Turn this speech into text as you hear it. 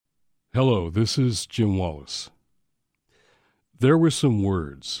Hello, this is Jim Wallace. There were some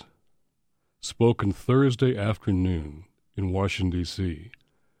words spoken Thursday afternoon in Washington, D.C.,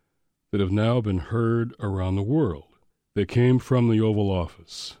 that have now been heard around the world. They came from the Oval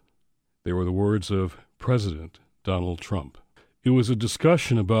Office. They were the words of President Donald Trump. It was a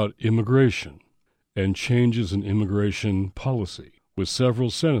discussion about immigration and changes in immigration policy with several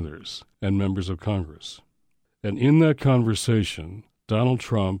senators and members of Congress. And in that conversation, Donald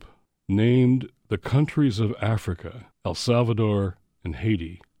Trump named the countries of Africa, El Salvador and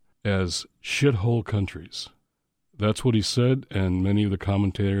Haiti, as shithole countries. That's what he said, and many of the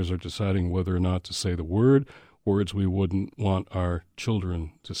commentators are deciding whether or not to say the words we wouldn't want our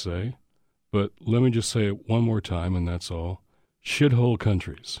children to say. But let me just say it one more time, and that's all. Shithole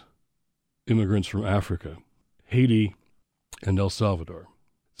countries. Immigrants from Africa, Haiti, and El Salvador.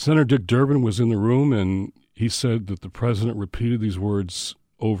 Senator Dick Durbin was in the room, and he said that the president repeated these words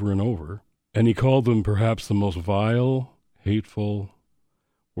over and over, and he called them perhaps the most vile, hateful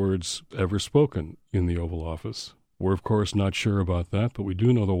words ever spoken in the Oval Office. We're, of course, not sure about that, but we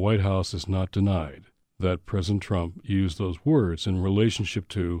do know the White House has not denied that President Trump used those words in relationship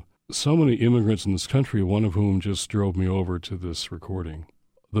to so many immigrants in this country, one of whom just drove me over to this recording.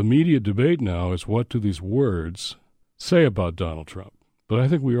 The media debate now is, what do these words say about Donald Trump? But I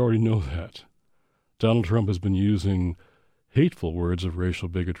think we already know that. Donald Trump has been using hateful words of racial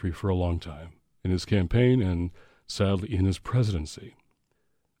bigotry for a long time in his campaign and, sadly, in his presidency.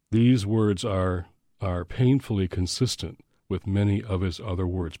 These words are painfully consistent with many of his other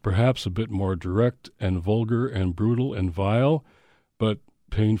words, perhaps a bit more direct and vulgar and brutal and vile, but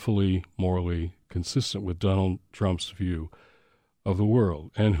painfully morally consistent with Donald Trump's view of the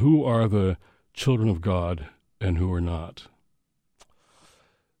world and who are the children of God and who are not.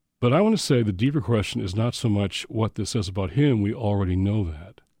 But I want to say the deeper question is not so much what this says about him. We already know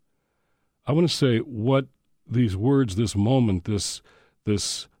that. I want to say what these words, this moment,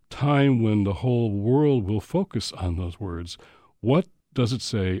 this time when the whole world will focus on those words, what does it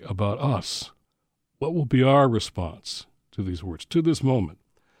say about us? What will be our response to these words, to this moment?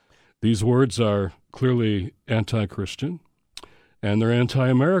 These words are clearly anti-Christian, and they're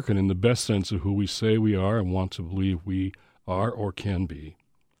anti-American in the best sense of who we say we are and want to believe we are or can be.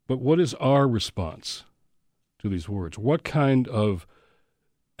 But what is our response to these words? What kind of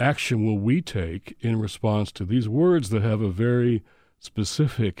action will we take in response to these words that have a very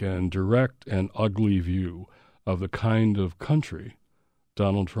specific and direct and ugly view of the kind of country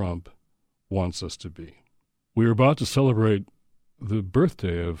Donald Trump wants us to be? We are about to celebrate the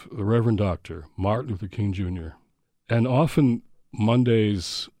birthday of the Reverend Dr. Martin Luther King Jr., and often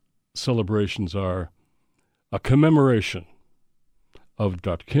Monday's celebrations are a commemoration of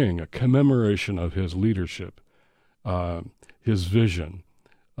Dr. King, a commemoration of his leadership, his vision,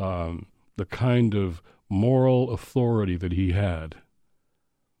 the kind of moral authority that he had.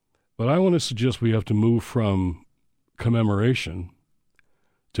 But I want to suggest we have to move from commemoration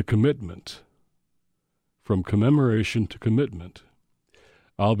to commitment. From commemoration to commitment.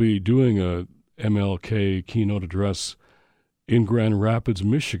 I'll be doing a MLK keynote address in Grand Rapids,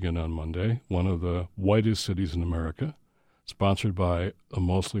 Michigan on Monday, one of the whitest cities in America, sponsored by a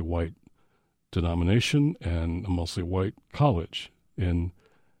mostly white denomination and a mostly white college in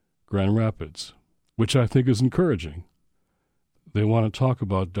Grand Rapids, which I think is encouraging. They want to talk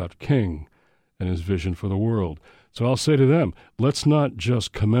about Dr. King and his vision for the world. So I'll say to them, let's not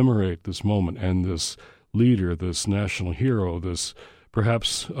just commemorate this moment and this leader, this national hero, this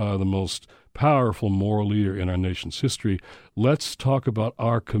perhaps the most powerful moral leader in our nation's history. Let's talk about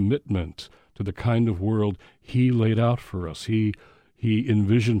our commitment to the kind of world he laid out for us, he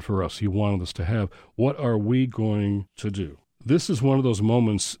envisioned for us, he wanted us to have. What are we going to do? This is one of those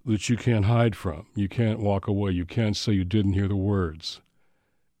moments that you can't hide from. You can't walk away. You can't say you didn't hear the words.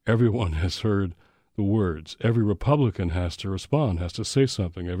 Everyone has heard the words. Every Republican has to respond, has to say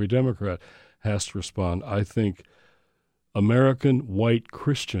something. Every Democrat has to respond. I think American white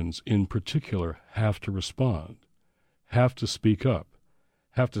Christians in particular have to respond, have to speak up,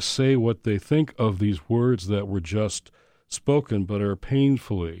 have to say what they think of these words that were just spoken but are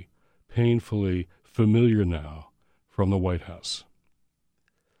painfully familiar now from the White House.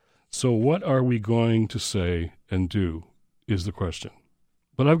 So what are we going to say and do is the question.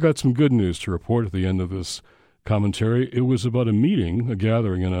 But I've got some good news to report at the end of this commentary. It was about a meeting, a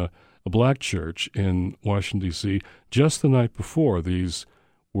gathering in a black church in Washington, D.C., just the night before these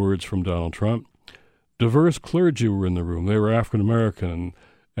words from Donald Trump. Diverse clergy were in the room. They were African-American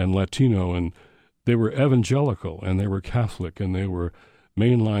and Latino, and they were evangelical, and they were Catholic, and they were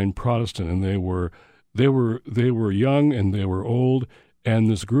mainline Protestant, and they were young and they were old, And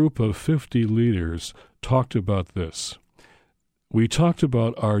this group of 50 leaders talked about this. We talked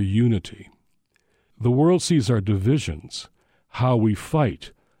about our unity. The world sees our divisions, how we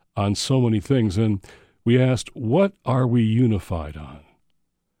fight on so many things, and we asked, what are we unified on?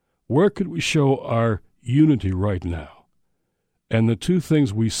 Where could we show our unity right now? And the two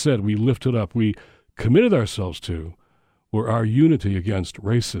things we said, we lifted up, we committed ourselves to, were our unity against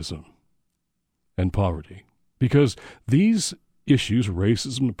racism and poverty. Because these issues,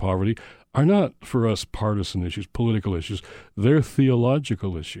 racism and poverty, are not for us partisan issues, political issues. They're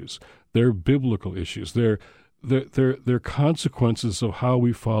theological issues. They're biblical issues. They're consequences of how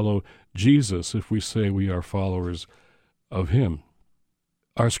we follow Jesus if we say we are followers of him.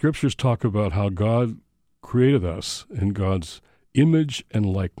 Our scriptures talk about how God created us in God's image and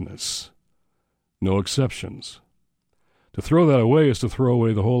likeness. No exceptions. To throw that away is to throw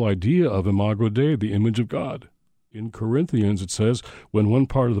away the whole idea of imago Dei, the image of God. In Corinthians, it says, when one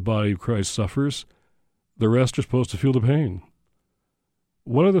part of the body of Christ suffers, the rest are supposed to feel the pain.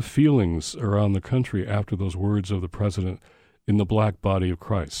 What are the feelings around the country after those words of the president in the black body of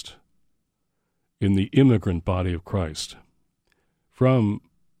Christ, in the immigrant body of Christ, from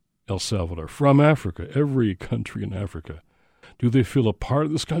El Salvador, from Africa, every country in Africa? Do they feel a part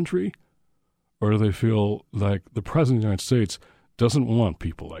of this country, or do they feel like the president of the United States doesn't want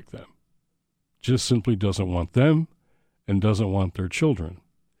people like them? Just simply doesn't want them and doesn't want their children.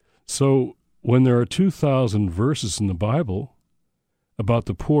 So when there are 2,000 verses in the Bible about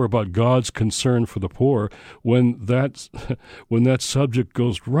the poor, about God's concern for the poor, when that subject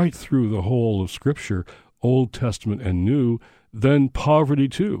goes right through the whole of Scripture, Old Testament and New, then poverty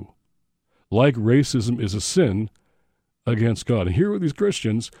too, like racism, is a sin against God. And here are these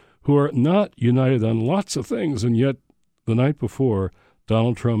Christians who are not united on lots of things, and yet the night before,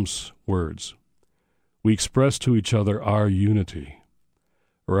 Donald Trump's words, we express to each other our unity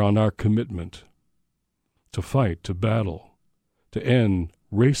around our commitment to fight, to battle, to end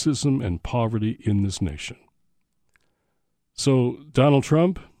racism and poverty in this nation. So Donald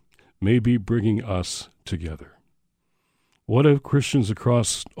Trump may be bringing us together. What if Christians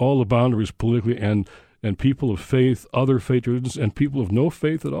across all the boundaries politically and people of faith, other faith traditions, and people of no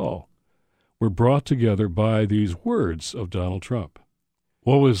faith at all were brought together by these words of Donald Trump?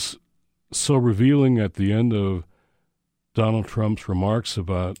 What was so revealing at the end of Donald Trump's remarks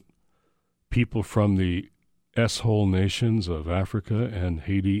about people from the tHole nations of Africa and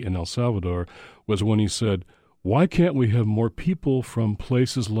Haiti and El Salvador was when he said, why can't we have more people from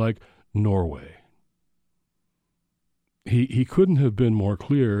places like Norway? He couldn't have been more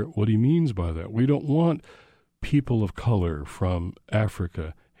clear what he means by that. We don't want people of color from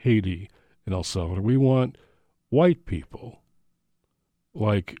Africa, Haiti, and El Salvador. We want white people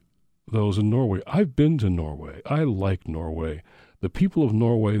like those in Norway. I've been to Norway. I like Norway. The people of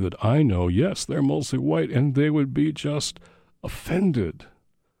Norway that I know, yes, they're mostly white, and they would be just offended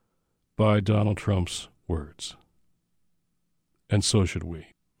by Donald Trump's words. And so should we.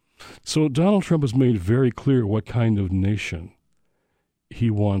 So Donald Trump has made very clear what kind of nation he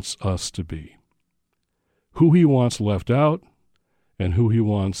wants us to be, who he wants left out, and who he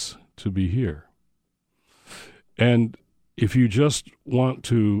wants to be here. And if you just want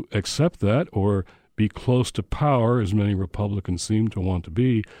to accept that or be close to power, as many Republicans seem to want to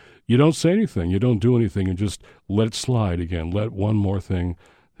be, you don't say anything. You don't do anything and just let it slide again. Let one more thing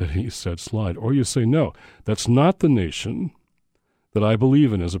that he said slide. Or you say, no, that's not the nation that I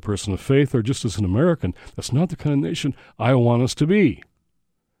believe in as a person of faith or just as an American. That's not the kind of nation I want us to be.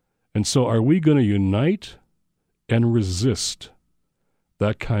 And so are we going to unite and resist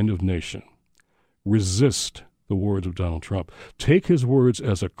that kind of nation? Resist the words of Donald Trump. Take his words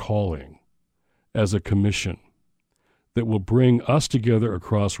as a calling, as a commission that will bring us together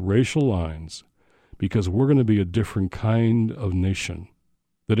across racial lines, because we're going to be a different kind of nation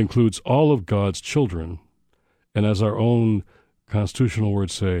that includes all of God's children, and as our own constitutional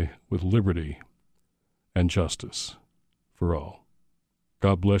words say, with liberty and justice for all.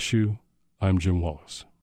 God bless you. I'm Jim Wallace.